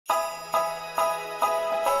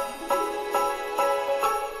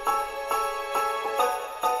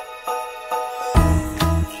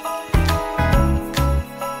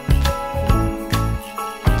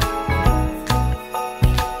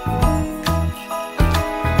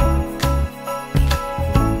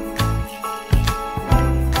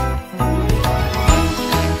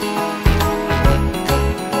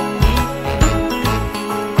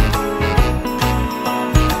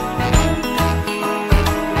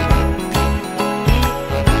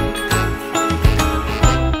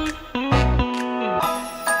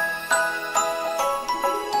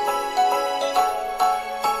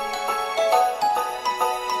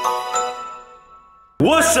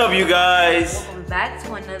you guys? Welcome back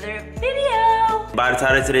to another video. By the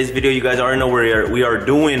title of today's video, you guys already know we are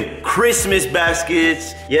doing Christmas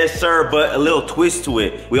baskets. Yes, sir, but a little twist to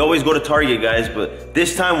it. We always go to Target, guys, but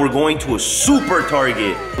this time we're going to a super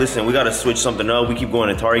Target. Listen, we gotta switch something up. We keep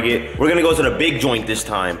going to Target. We're gonna go to the big joint this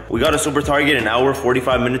time. We got a super Target an hour,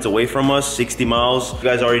 45 minutes away from us, 60 miles. You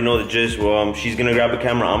guys already know the gist. Well, she's gonna grab a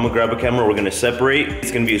camera, I'm gonna grab a camera. We're gonna separate.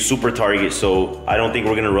 It's gonna be a super Target, so I don't think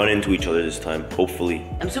we're gonna run into each other this time, hopefully.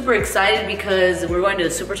 I'm super excited because we're going to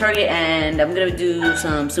the super Target and I'm gonna do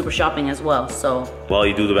some super shopping as well, so. While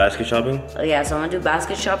you do the basket shopping? Yeah, so I'm gonna do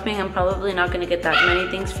basket shopping. I'm probably not gonna get that many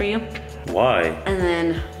things for you. Why? And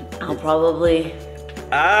then I'll probably...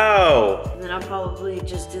 Ow! And then I'll probably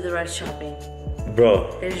just do the rest shopping.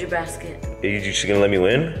 Bro. There's your basket. Are you just gonna let me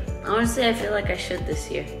win? Honestly, I feel like I should this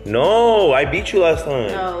year. No, I beat you last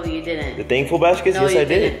time. No, you didn't. The thankful baskets? No, yes, I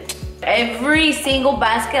did. Didn't. Every single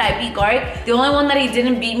basket I beat Garik. The only one that he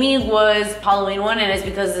didn't beat me was Halloween one, and it's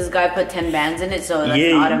because this guy put 10 bands in it, so that's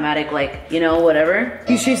an automatic, like, you know, whatever.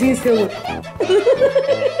 He's chasing still.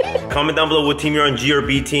 Comment down below what team you're on, G or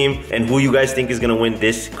B team, and who you guys think is gonna win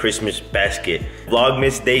this Christmas basket.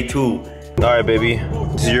 Vlogmas day 2. All right, baby,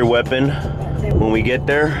 this is your weapon. When we get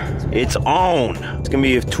there, it's on. It's gonna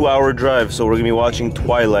be a 2-hour drive, so we're gonna be watching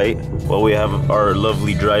Twilight while we have our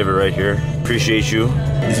lovely driver right here. Appreciate you.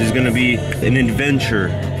 This is gonna be an adventure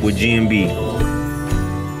with G&B.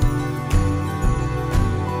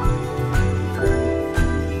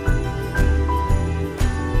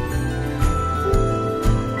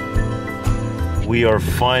 We are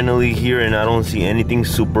finally here and I don't see anything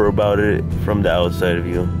super about it from the outside of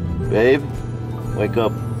you. Babe, wake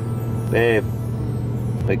up. Babe,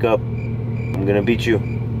 wake up. I'm gonna beat you.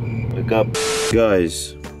 Wake up.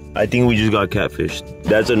 Guys, I think we just got catfished.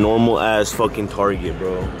 That's a normal ass fucking Target,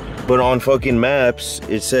 bro. But on fucking maps,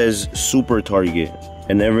 it says super Target.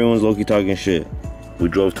 And everyone's low-key talking shit. We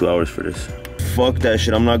drove 2 hours for this. Fuck that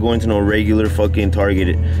shit, I'm not going to no regular fucking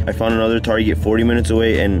Target. I found another Target 40 minutes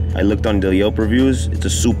away and I looked on the Yelp reviews. It's a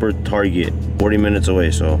super Target 40 minutes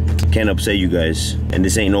away, so can't upset you guys. And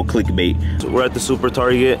this ain't no clickbait. So we're at the super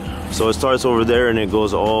Target. So it starts over there and it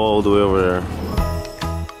goes all the way over there.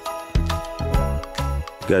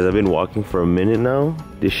 Guys, I've been walking for a minute now.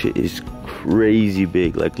 This shit is crazy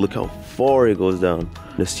big. Like, look how far it goes down.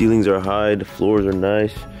 The ceilings are high, the floors are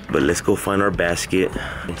nice. But let's go find our basket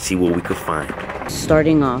and see what we could find.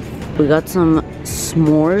 Starting off, we got some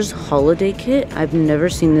s'mores holiday kit. I've never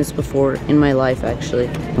seen this before in my life, actually.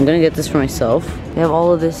 I'm gonna get this for myself. They have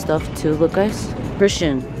all of this stuff too. Look, guys.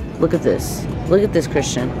 Christian, look at this. Look at this,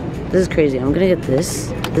 Christian. This is crazy. I'm gonna get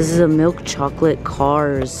this. This is a milk chocolate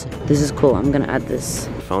cars. This is cool. I'm gonna add this.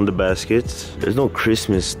 Found the baskets. There's no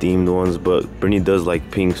Christmas themed ones, but Britney does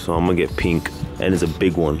like pink, so I'm gonna get pink. And it's a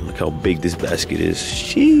big one. Look how big this basket is.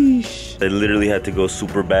 Sheesh. I literally had to go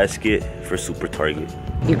super basket for super Target.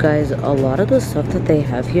 You guys, a lot of the stuff that they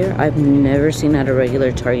have here, I've never seen at a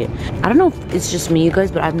regular Target. I don't know if it's just me, you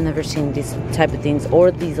guys, but I've never seen these type of things or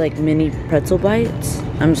these like mini pretzel bites.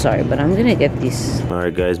 I'm sorry, but I'm gonna get these. All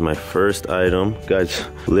right, guys, my first item. Guys,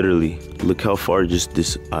 literally, look how far just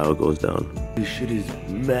this aisle goes down. This shit is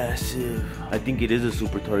massive. I think it is a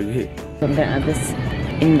super Target. I'm gonna add this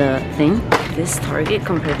in the thing. This Target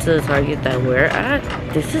compared to the Target that we're at,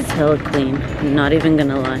 this is hella clean. I'm not even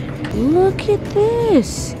gonna lie. Look at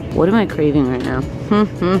this. What am I craving right now?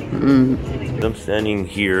 I'm standing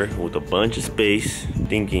here with a bunch of space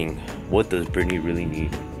thinking, what does Britney really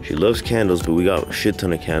need? She loves candles, but we got a shit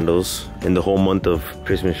ton of candles in the whole month of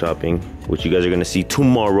Christmas shopping, which you guys are gonna see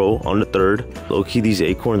tomorrow on the 3rd. Low-key, these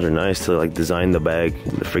acorns are nice to like design the bag,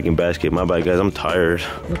 the freaking basket. My bad, guys, I'm tired.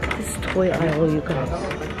 Look at this toy aisle, you guys.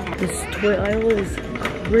 This toy aisle is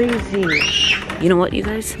crazy. You know what, you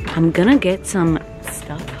guys? I'm gonna get some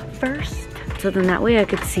stuff first, so then that way I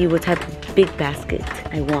could see what type of big basket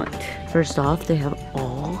I want. First off, they have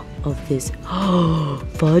all of this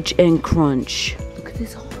fudge and crunch. Look at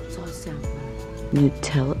this hot sauce sample.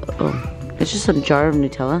 Nutella. Oh, it's just a jar of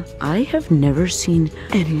Nutella. I have never seen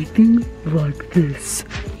anything like this.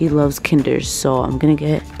 He loves Kinders, so I'm gonna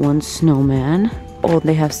get one snowman. Oh,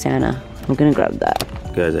 they have Santa. I'm gonna grab that.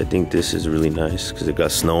 Guys, I think this is really nice because it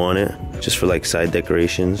got snow on it, just for like side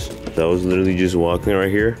decorations. I was literally just walking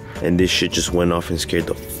right here and this shit just went off and scared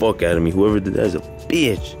the fuck out of me. Whoever did that is a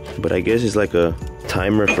bitch. But I guess it's like a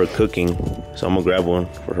timer for cooking, so I'm gonna grab one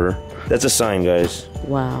for her. That's a sign, guys.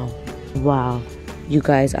 Wow. Wow. You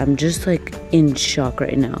guys, I'm just like in shock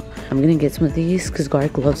right now. I'm gonna get some of these because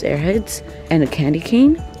Garik loves Airheads and a candy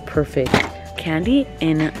cane. Perfect. candy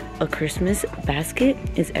in a Christmas basket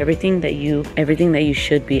is everything that you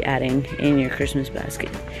should be adding in your Christmas basket.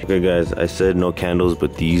 Okay guys, I said no candles,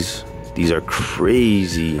 but these are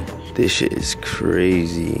crazy. This shit is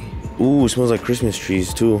crazy. Ooh, it smells like Christmas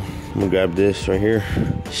trees too. I'm gonna grab this right here.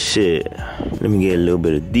 Shit. Let me get a little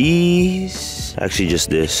bit of these. Actually,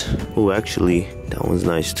 just this. Ooh, actually, that one's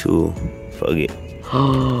nice too. Fuck it.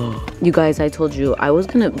 You guys, I told you I was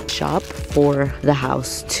gonna shop for the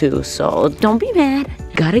house too, so don't be mad.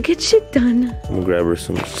 Gotta get shit done. I'm gonna grab her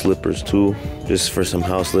some slippers too, just for some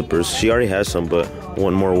house slippers. She already has some, but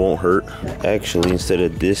one more won't hurt. Actually, instead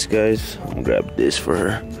of this, guys, I'm gonna grab this for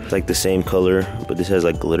her. It's like the same color, but this has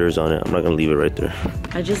like glitters on it. I'm not gonna leave it right there.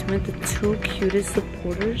 I just met the two cutest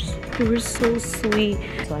supporters. They were so sweet.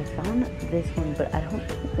 So I found this one, but I don't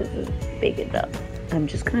think this is big enough. I'm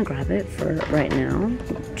just gonna grab it for right now,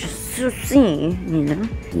 just to see, you know.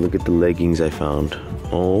 Look at the leggings I found.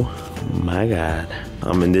 Oh my God.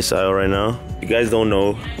 I'm in this aisle right now. If you guys don't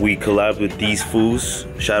know, we collabed with These Fools.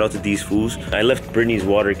 Shout out to These Fools. I left Britney's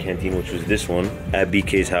water canteen, which was this one, at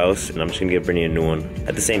BK's house, and I'm just gonna get Britney a new one.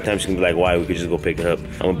 At the same time, she's gonna be like, why? We could just go pick it up.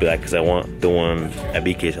 I'm gonna be like, cause I want the one at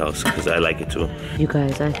BK's house, cause I like it too. You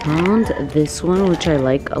guys, I found this one, which I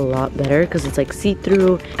like a lot better, cause it's like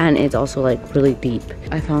see-through, and it's also like really deep.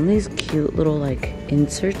 I found these cute little like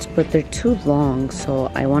inserts, but they're too long,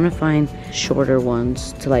 so I wanna find shorter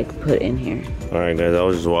ones to like put in here. All right, guys, I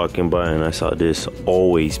was just walking by and I saw this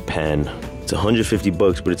Always pen. It's 150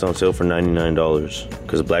 bucks, but it's on sale for $99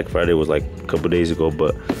 because Black Friday was like a couple days ago,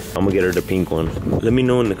 but I'm gonna get her the pink one. Let me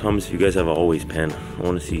know in the comments if you guys have an Always pen. I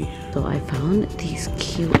wanna see. So I found these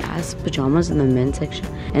cute ass pajamas in the men's section,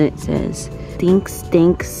 and it says, "Think,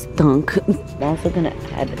 stink, stunk." I'm also gonna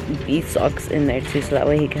add these socks in there too, so that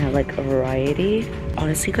way he can have like a variety.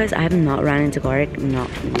 Honestly, guys, I have not ran into Garik, not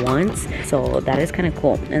once, so that is kind of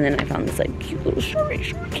cool. And then I found this like cute little short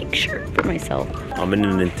cake shirt for myself. I'm in the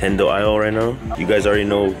Nintendo aisle right now. You guys already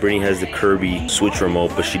know Britney has the Kirby Switch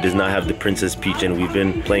remote, but she does not have the Princess Peach, and we've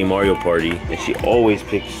been playing Mario Party, and she always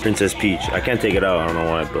picks Princess Peach. I can't take it out, I don't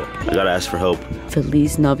know why, but I gotta ask for help.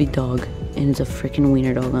 Feliz Navidad. And it's a freaking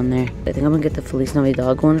wiener dog on there. I think I'm gonna get the Feliz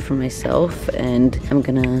Navidad one for myself, and I'm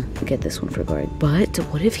gonna get this one for Garik. But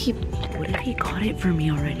what if he got it for me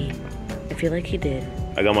already? I feel like he did.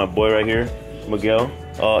 I got my boy right here, Miguel.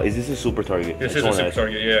 Is this a super target? This is a super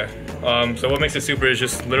target, yeah. So what makes it super is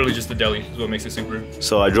just literally just the deli is what makes it super.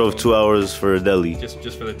 So I drove 2 hours for a deli.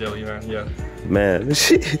 Just for the deli, man, yeah. Man,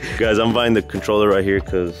 guys, I'm buying the controller right here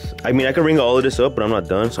because, I mean, I can ring all of this up, but I'm not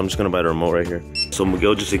done, so I'm just gonna buy the remote right here. So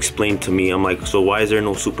Miguel just explained to me, I'm like, so why is there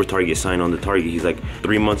no super target sign on the target? He's like,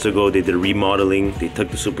 3 months ago, they did remodeling. They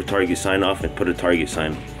took the super target sign off and put a target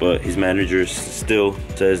sign. But his manager still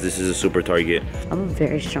says this is a super target. I have a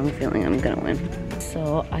very strong feeling I'm gonna win.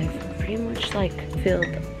 So I've pretty much like filled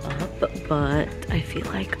up, but I feel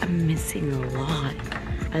like I'm missing a lot.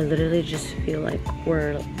 I literally just feel like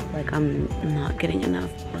I'm not getting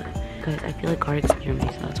enough. But guys, I feel like Garik's near me,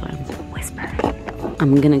 so that's why I'm whispering.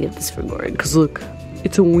 I'm gonna get this for Garik, cause look,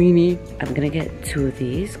 it's a weenie. I'm gonna get 2 of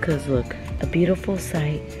these, cause look, a beautiful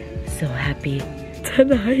sight. So happy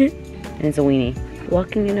tonight. And it's a weenie.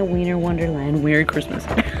 Walking in a wiener wonderland. Merry Christmas.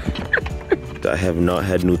 I have not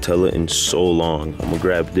had Nutella in so long. I'm gonna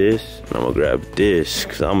grab this, and I'm gonna grab this,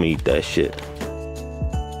 cause I'm gonna eat that shit.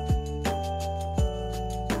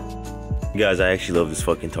 Guys, I actually love this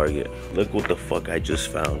fucking Target. Look what the fuck I just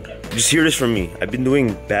found. Just hear this from me. I've been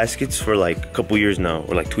doing baskets for like a couple years now,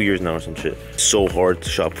 or like 2 years now or some shit. It's so hard to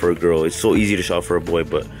shop for a girl. It's so easy to shop for a boy,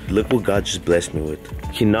 but look what God just blessed me with.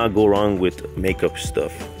 You cannot go wrong with makeup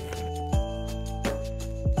stuff.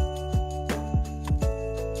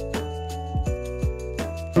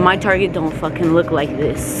 My Target don't fucking look like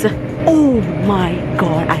this. Oh my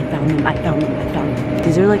god, I found them, I found them, I found them.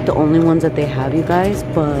 These are like the only ones that they have, you guys,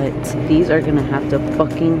 but these are gonna have to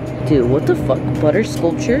fucking do. What the fuck, butter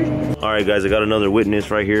sculpture? All right, guys, I got another witness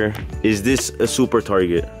right here. Is this a super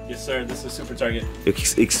Target? Yes, sir, this is a super Target.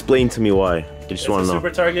 Explain to me why. I just want to know. It's a super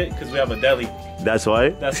Target because we have a deli. That's why?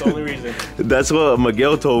 That's the only reason. That's what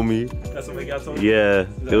Miguel told me. That's what Miguel told me? Yeah,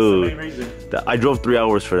 That's dude. the main reason. I drove 3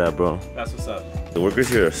 hours for that, bro. That's what's up. The workers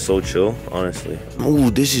here are so chill, honestly. Oh,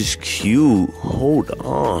 this is cute. Hold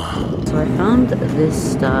on. So I found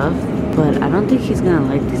this stuff, but I don't think he's gonna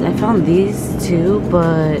like these. I found these too,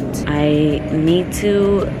 but I need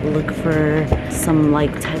to look for some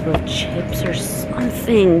like type of chips or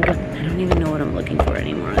something. I don't even know what I'm looking for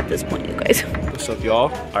anymore at this point, you guys. What's up,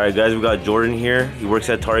 y'all? All right, guys, we got Jordan here. He works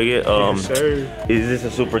at Target. Yes, sir. Is this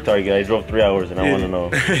a super Target? I drove 3 hours and I want to know.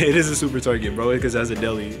 It is a super Target, bro, because it has a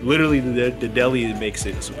deli. Literally, the deli makes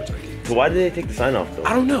it a super Target. So why did they take the sign off though?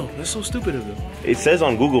 I don't know. That's so stupid of them. It says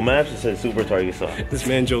on Google Maps, it says Super Target stop. This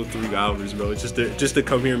man drove 3 hours, bro, just to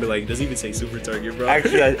come here and be like, it doesn't even say Super Target, bro.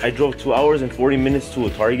 Actually, I drove 2 hours and 40 minutes to a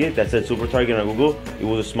Target that said Super Target on Google. It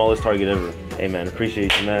was the smallest Target ever. Hey man,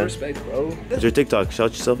 appreciate you, man. Respect, bro. It's your TikTok.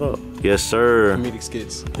 Shout yourself out. Yes, sir. Comedic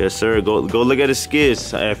skits. Yes, sir. Go look at his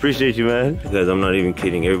skits. I appreciate you, man. Guys, I'm not even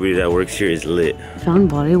kidding. Everybody that works here is lit. Found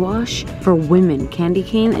body wash for women, candy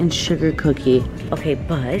cane and sugar cookie. Okay,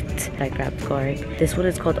 but I grabbed Garik. This one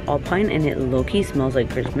is called Alpine and it low-key smells like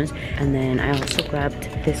Christmas. And then I also grabbed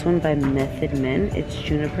this one by Method Men. It's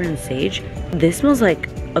juniper and sage. This smells like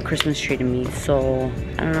a Christmas tree to me, so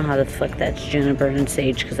I don't know how the fuck that's juniper and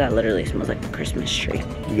sage because that literally smells like a Christmas tree.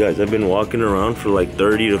 You guys, I've been walking around for like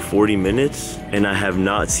 30 to 40 minutes and I have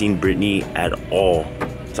not seen Britney at all.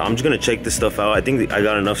 So I'm just gonna check this stuff out. I think I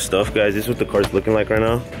got enough stuff, guys. This is what the cart's looking like right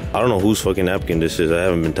now. I don't know whose fucking napkin this is. I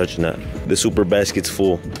haven't been touching that. The super basket's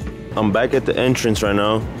full. I'm back at the entrance right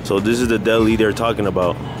now. So this is the deli they're talking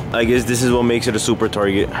about. I guess this is what makes it a super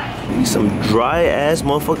Target. Some dry ass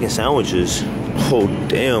motherfucking sandwiches. Oh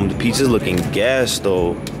damn, the pizza's looking gas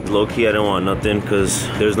though. Low-key, I didn't want nothing because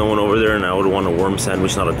there's no one over there and I would want a warm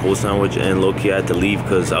sandwich, not a cold sandwich. And low-key, I had to leave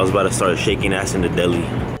because I was about to start shaking ass in the deli.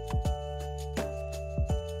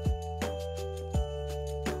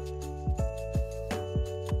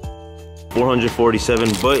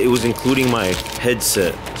 $447, but it was including my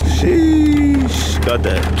headset. Sheesh. Got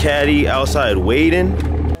that caddy outside waiting.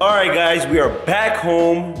 All right, guys, we are back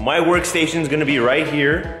home. My workstation's gonna be right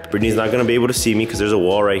here. Brittany's not gonna be able to see me because there's a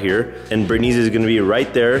wall right here. And Brittany's is gonna be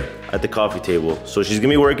right there at the coffee table. So she's gonna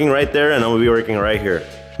be working right there and I'm gonna be working right here.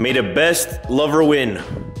 May the best lover win.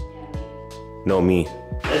 No, me.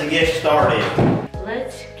 Let's get started.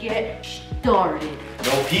 Let's get started.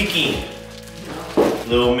 No peeking.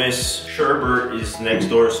 Little Miss Sherbert is next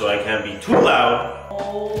door, so I can't be too loud.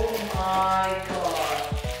 Oh my god.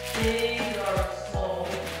 These are so...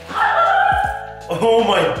 Oh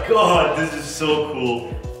my god, this is so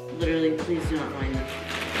cool. Literally, please do not mind them.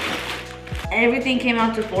 Everything came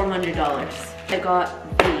out to $400. I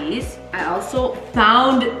got these. I also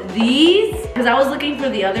found these because I was looking for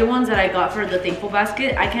the other ones that I got for the thankful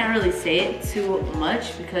basket. I can't really say it too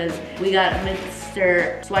much because we got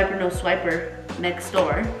Mr. Swiper No Swiper next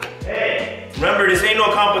door. Hey, remember this ain't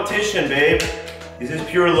no competition, babe. This is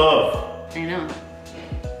pure love. I know.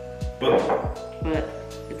 But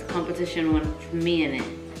it's a competition with me in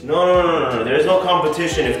it. No. There's no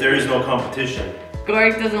competition if there is no competition.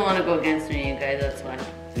 Garik doesn't want to go against me, you guys, that's why.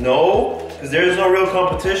 No, because there is no real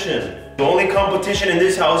competition. The only competition in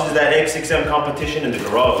this house is that X6M competition in the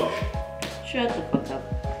garage. Shut the fuck up.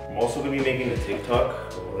 I'm also gonna be making a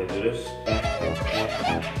TikTok while I do this.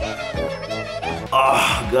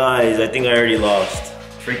 Ah, guys, I think I already lost.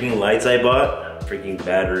 Freaking lights I bought, freaking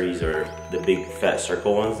batteries or the big fat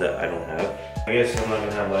circle ones that I don't have. I guess I'm not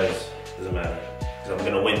gonna have lights, doesn't matter. Because I'm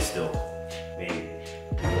gonna win still, maybe.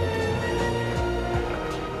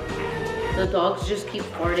 The dogs just keep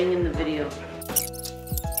farting in the video.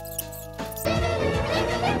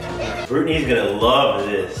 Brittany's gonna love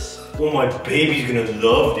this. Oh, my baby's gonna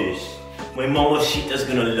love this. My mama Shita's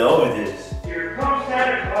gonna love this. Here comes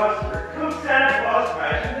Santa Claus, here comes Santa Claus,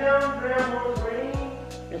 crashing down Grandma's rain.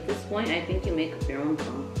 At this point, I think you make up your own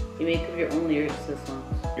song. You make up your own lyrics to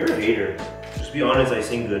songs. You're a hater. Just be honest, I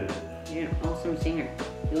sing good. You're an awesome singer.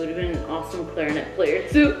 You would have been an awesome clarinet player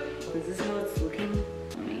too. This is how it's looking.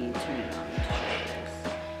 Let me turn it on to show you guys.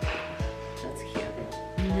 That's cute.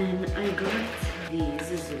 And then I got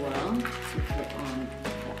these as well to put on the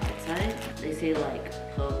outside. They say like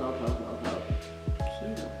ho ho ho ho ho.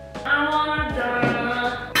 Cute. I wanna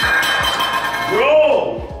die.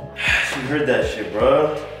 Bro! You heard that shit,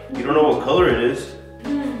 bro. You don't know what color it is.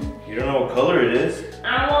 You don't know what color it is.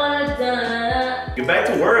 I wanna die. Get back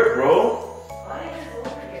to work, bro. Why is this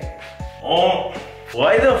over here? Oh,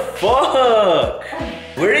 why the fuck?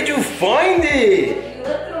 Where did you find it? You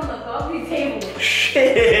left it on the coffee table.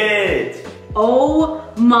 Shit. Oh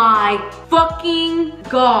my fucking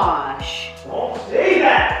gosh. Don't say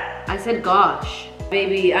that. I said gosh.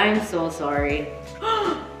 Baby, I'm so sorry.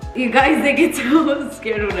 You guys, they get so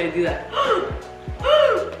scared when I do that.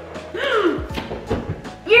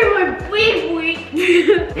 You're my baby.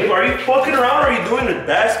 Babe, are you fucking around or are you doing the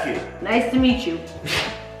basket? Nice to meet you.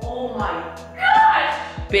 Oh my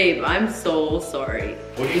gosh. Babe, I'm so sorry.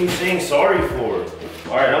 What are you saying sorry for?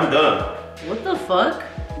 Alright, I'm done. What the fuck?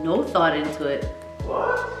 No thought into it.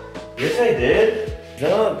 What? Yes, I did. Does that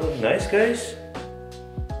not look nice, guys?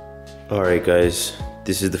 Alright, guys.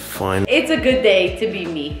 This is the final. It's a good day to be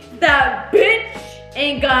me. That bitch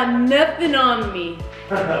ain't got nothing on me.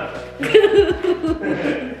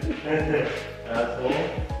 Asshole.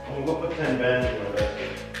 I'm gonna put 10 bands in my basket.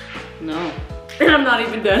 No. And I'm not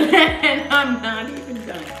even done. And I'm not even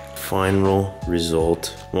done. Final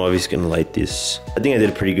result. I'm obviously gonna light this. I think I did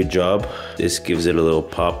a pretty good job. This gives it a little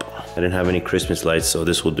pop. I didn't have any Christmas lights, so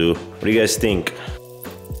this will do. What do you guys think?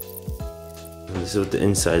 This is what the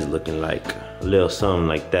inside's looking like. A little something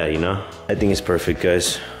like that, you know? I think it's perfect,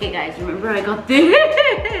 guys. Hey guys, remember I got this?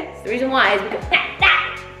 The reason why is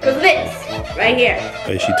because of this right here.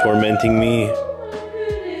 Is she tormenting me? Oh my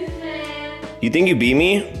goodness, man. You think you beat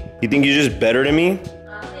me? You think you're just better than me?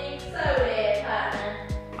 I think so,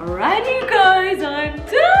 Alright, you guys, I'm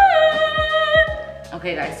done.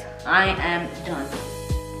 Okay, guys, I am done.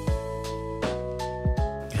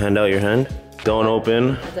 Hand out your hand. Don't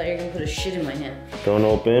open. I thought you were gonna put a shit in my hand. Don't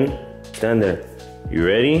open. Stand there. You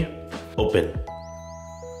ready? Open.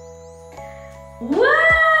 Wow!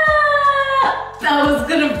 I was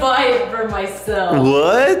gonna buy it for myself.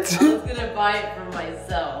 What? I was gonna buy it for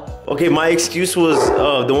myself. Okay, my excuse was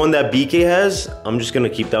the one that BK has. I'm just gonna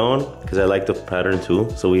keep that one because I like the pattern too.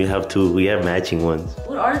 So we have two. We have matching ones.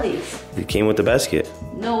 What are these? It came with the basket.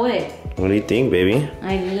 No way. What do you think, baby?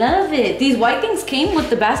 I love it. These white things came with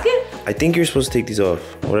the basket? I think you're supposed to take these off.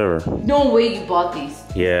 Whatever. No way you bought these.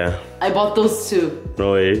 Yeah. I bought those too.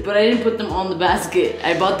 No way. But I didn't put them on the basket.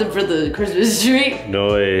 I bought them for the Christmas tree. No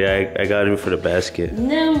way. I got it for the basket.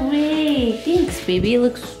 No way. Thanks, baby. It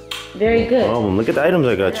looks very good. Look at the items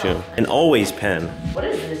I got you. An always pen. What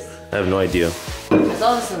is this? I have no idea. I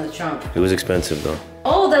saw this in the trunk. It was expensive though.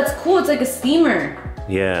 Oh, that's cool. It's like a steamer.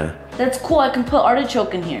 Yeah. That's cool. I can put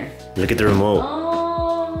artichoke in here. Look at the remote.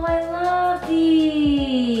 Oh, I love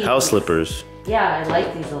these. House slippers. Yeah, I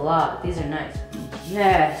like these a lot. These are nice.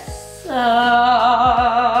 Yes.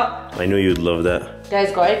 I knew you'd love that.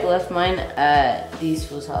 Guys, Garik left mine at these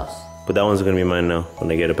fools' house. But that one's gonna be mine now when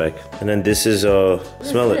I get it back. And then this is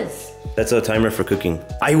smell it. This? That's a timer for cooking.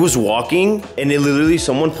 I was walking and it literally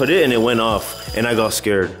someone put it and it went off and I got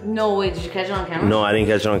scared. No way, did you catch it on camera? No, I didn't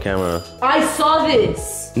catch it on camera. I saw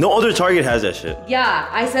this. No other Target has that shit. Yeah,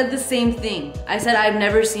 I said the same thing. I said I've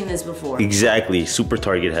never seen this before. Exactly. Super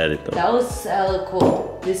Target had it though. That was hella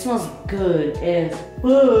cool. This smells good. Yes.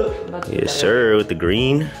 Yes, sir, with the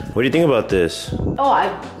green. What do you think about this? Oh, I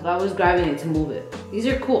was grabbing it to move it. These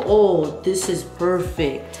are cool. Oh, this is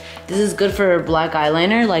perfect. This is good for black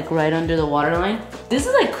eyeliner, like right under the waterline. This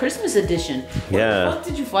is like Christmas edition. Yeah. Where the fuck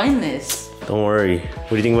did you find this? Don't worry. What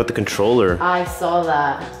do you think about the controller? I saw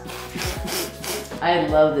that. I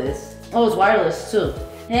love this. Oh, it's wireless too.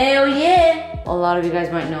 Hell yeah! A lot of you guys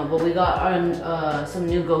might know, but we got on some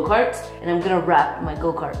new go-karts, and I'm gonna wrap my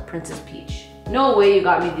go-kart Princess Peach. No way you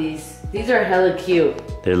got me these. These are hella cute.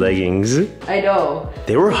 They're leggings. I know.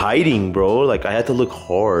 They were hiding, bro. Like, I had to look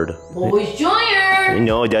hard. Boys Junior!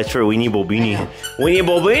 No, that's for Weenie Bobini. Weenie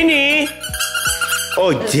Bobini!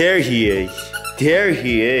 Oh, there he is. There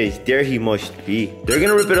he is. There he must be. They're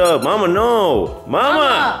gonna rip it up. Mama, no.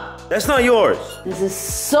 Mama! That's not yours. This is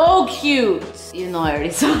so cute. Even though I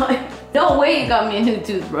already saw it. No way you got me a new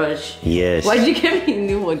toothbrush. Yes. Why'd you give me a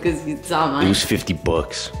new one? Because you saw mine. It was 50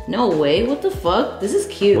 bucks. No way. What the fuck? This is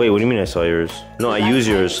cute. Wait, what do you mean I saw yours? No, I use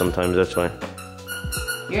yours sometimes. That's why.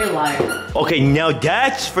 You're a liar. Okay, now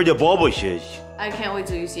that's for the bulbushes. I can't wait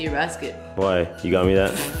till you see your basket. Why? You got me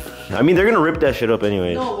that? I mean, they're gonna rip that shit up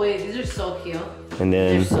anyway. No way. These are so cute. And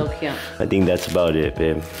then They're so cute. I think that's about it,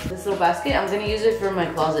 babe. This little basket, I'm gonna use it for my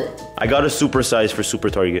closet. I got a super size for Super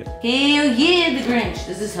Target. Hell yeah, the Grinch.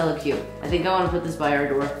 This is hella cute. I think I want to put this by our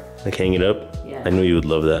door. Like hang it up? Yeah. I knew you would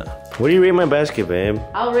love that. What do you rate my basket, babe?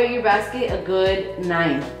 I'll rate your basket a good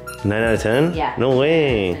 9. 9 out of 10? Yeah. No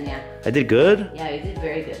way. And yeah. I did good? Yeah, you did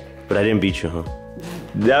very good. But I didn't beat you, huh?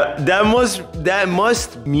 That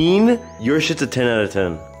must mean your shit's a 10 out of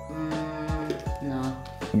 10. No.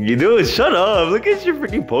 You do? Shut up. Look at your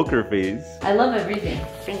freaking poker face. I love everything.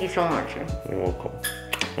 Thank you so much. You're welcome.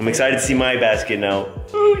 I'm excited to see my basket now.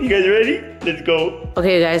 Ooh, you guys ready? Let's go.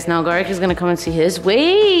 Okay, guys, now Garik is gonna come and see his.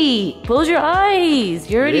 Wait! Close your eyes.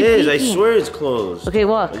 You're already It is. peeking. I swear it's closed. Okay,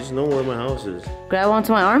 walk. I just know where my house is. Grab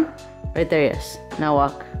onto my arm. Right there, yes. Now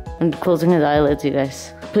walk. I'm closing his eyelids, you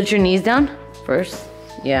guys. Put your knees down first.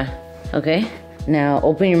 Yeah. Okay. Now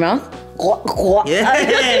open your mouth.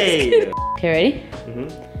 Yay! Okay, ready?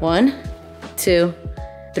 1, 2,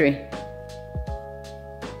 3.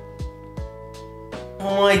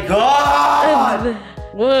 Oh my god!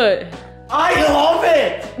 What? I love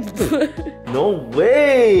it! No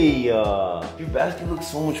way! Your basket looks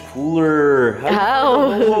so much cooler.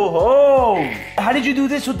 How? How did you do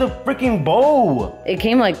this with the freaking bow? It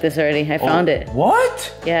came like this already. I found it.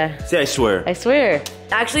 What? Yeah. Say I swear. I swear.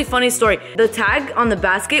 Actually, funny story. The tag on the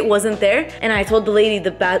basket wasn't there, and I told the lady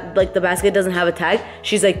the basket doesn't have a tag.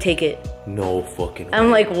 She's like, take it. No fucking way.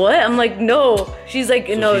 I'm like, what? I'm like, no. She's like,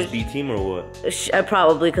 so no. She's B-team or what?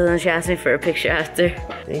 Probably, because then she asked me for a picture after.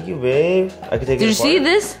 Thank you, babe. I could take it. Did you see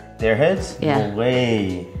this? Their heads? Yeah. No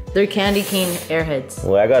way. They're candy cane airheads.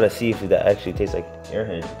 Well, I gotta see if that actually tastes like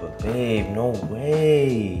airheads, but babe, no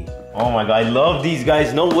way. Oh my god, I love these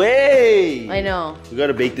guys, no way! I know. We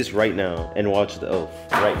gotta bake this right now and watch the elf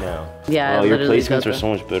right now. Yeah, oh, your placements are so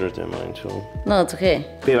much better than mine too. No, it's okay.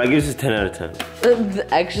 Babe, I give this a 10 out of 10.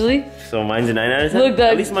 Actually? So mine's a 9 out of 10? Look,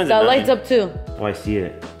 at least mine's a 9. lights up too. Oh, I see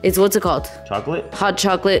it. It's, what's it called? Chocolate? Hot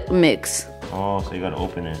chocolate mix. Oh, so you gotta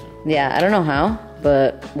open it. Yeah, I don't know how,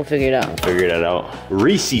 but we'll figure it out. Figure that out.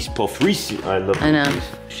 Reese's Puff, Reese's. I love I know.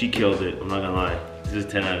 Reese's. She killed it, I'm not gonna lie. This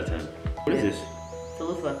is 10 out of 10. What is this? It's a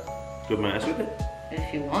loofah. Whip my ass with it?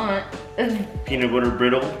 If you want. Peanut butter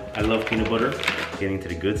brittle. I love peanut butter. Getting to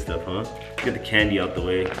the good stuff, huh? Get the candy out the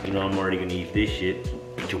way. You know I'm already gonna eat this shit.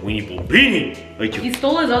 Eat your weenie bobini. He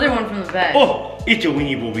stole his other one from the bag. Oh, eat your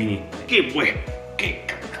weenie bobini. Get away.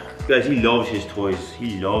 Guys, he loves his toys.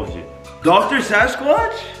 He loves it. Dr.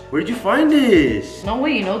 Sasquatch? Where did you find this? No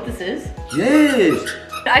way, you know what this is? Yes.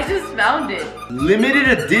 I just found it. Limited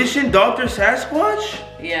edition Dr. Sasquatch?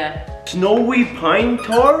 Yeah. Snowy pine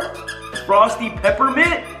tar? Frosty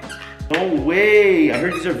peppermint? No way. I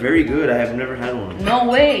heard these are very good. I have never had one. No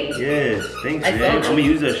way. Yes. Thanks, man. I'm gonna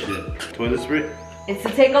use that shit. Toilet spray? It's to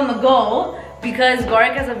take on the go because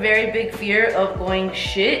Garik has a very big fear of going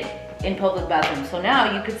shit in public bathrooms. So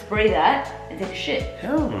now you could spray that and take a shit.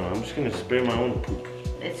 Hell no. I'm just gonna spray my own poop.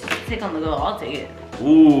 It's just take on the go. I'll take it.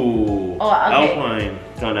 Ooh. Oh, okay. Alpine.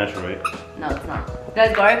 It's not natural, right? No, it's not.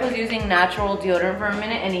 Guys, Garik was using natural deodorant for a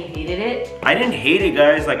minute and he hated it. I didn't hate it,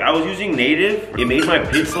 guys. Like, I was using native. It made my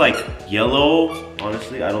pits like yellow.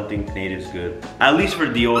 Honestly, I don't think native's good. At least for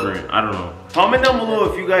deodorant. I don't know. Comment down below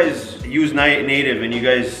if you guys use native and you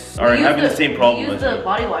guys are having the same problem use the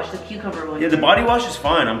body wash, the cucumber one. Yeah, the body wash is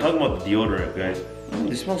fine. I'm talking about the deodorant, guys.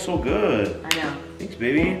 This smells so good. I know. Thanks,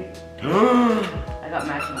 baby. I got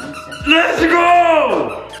matching ones too. Let's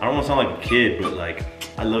go! I don't want to sound like a kid, but like,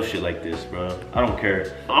 I love shit like this, bro. I don't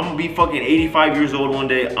care. I'm gonna be fucking 85 years old one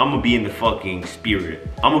day. I'm gonna be in the fucking spirit.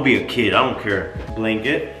 I'm gonna be a kid. I don't care.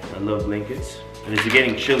 Blanket. I love blankets. And it's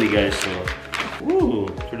getting chilly, guys, so. Ooh,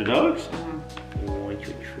 for the dogs? I want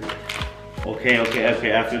your treat. Okay,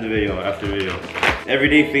 after the video.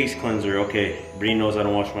 Everyday face cleanser, okay. Britney knows I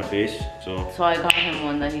don't wash my face, so. So I got him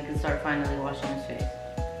one that he could start finally washing his face.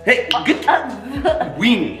 Hey, get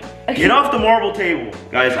wing. Get off the marble table.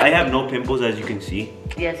 Guys, I have no pimples as you can see.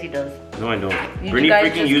 Yes, he does. No, I don't. You Britney guys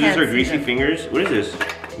freaking just uses can't her see greasy them. fingers. What is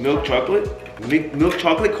this? Milk chocolate? Milk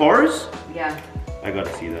chocolate cars? Yeah. I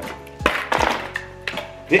gotta see that.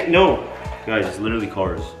 Hey, no. Guys, it's literally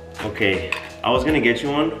cars. Okay, I was gonna get you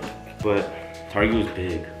one, but Target was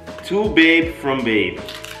big. To Babe from Babe.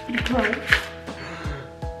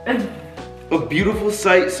 A beautiful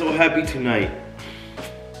sight, so happy tonight.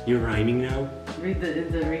 You're rhyming now? Read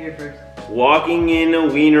here first. Walking in a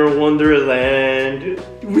wiener wonderland.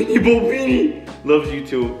 Weenie Bobini loves you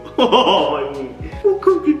too. Oh, my weenie.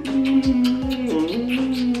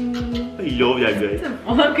 I love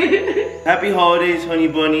that guy. Happy holidays, honey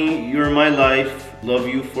bunny. You're my life. Love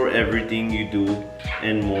you for everything you do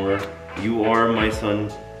and more. You are my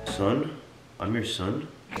son. Son? I'm your son?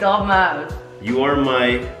 Dog mouth. You are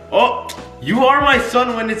my... Oh! You are my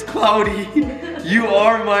sun when it's cloudy. You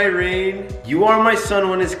are my rain. You are my sun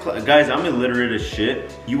when it's guys, I'm illiterate as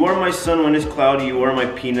shit. You are my sun when it's cloudy. You are my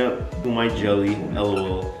peanut, my jelly.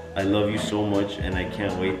 LOL. I love you so much and I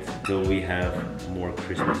can't wait till we have more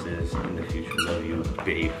Christmases in the future. Love you,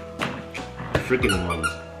 babe. Freaking one.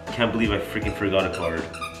 Can't believe I freaking forgot a card.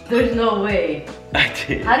 There's no way. I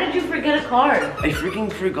did. How did you forget a card? I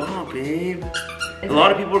freaking forgot, babe. A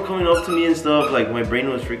lot of people are coming up to me and stuff, like my brain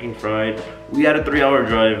was freaking fried. We had a 3-hour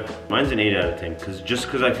drive. Mine's an 8 out of 10, just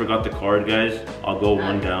cause I forgot the card, guys, I'll go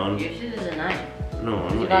one down. Your shit is a 9. No,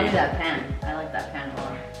 I'm You an got 8. me that pan. I like that pan a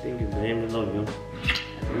lot. Thank you, babe, I love you.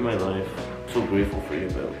 In my life. I'm so grateful for you,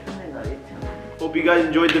 babe. I love you too. Hope you guys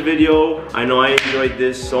enjoyed the video. I know I enjoyed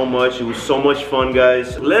this so much. It was so much fun,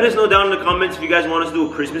 guys. Let us know down in the comments if you guys want us to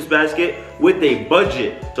do a Christmas basket with a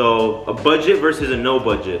budget. So, a budget versus a no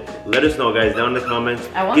budget. Let us know, guys, down in the comments.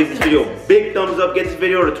 Give this video a big thumbs up. Get this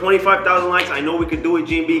video to 25,000 likes. I know we could do it,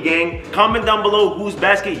 G&B gang. Comment down below whose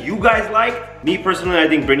basket you guys liked. Me personally, I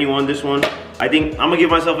think Britney won this one. I think I'm gonna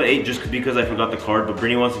give myself an 8 just because I forgot the card, but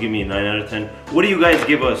Britney wants to give me a 9 out of 10. What do you guys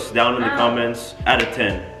give us down in the comments out of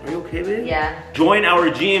 10? Are you okay, babe? Yeah. Join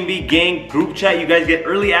our GMB gang group chat. You guys get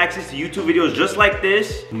early access to YouTube videos just like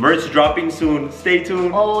this. Merch dropping soon. Stay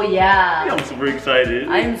tuned. Oh yeah. I'm super excited.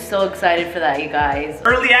 I'm so excited for that, you guys.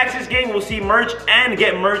 Early access gang will see merch and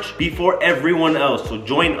get merch before everyone else. So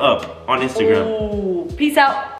join up on Instagram. Ooh. Peace out.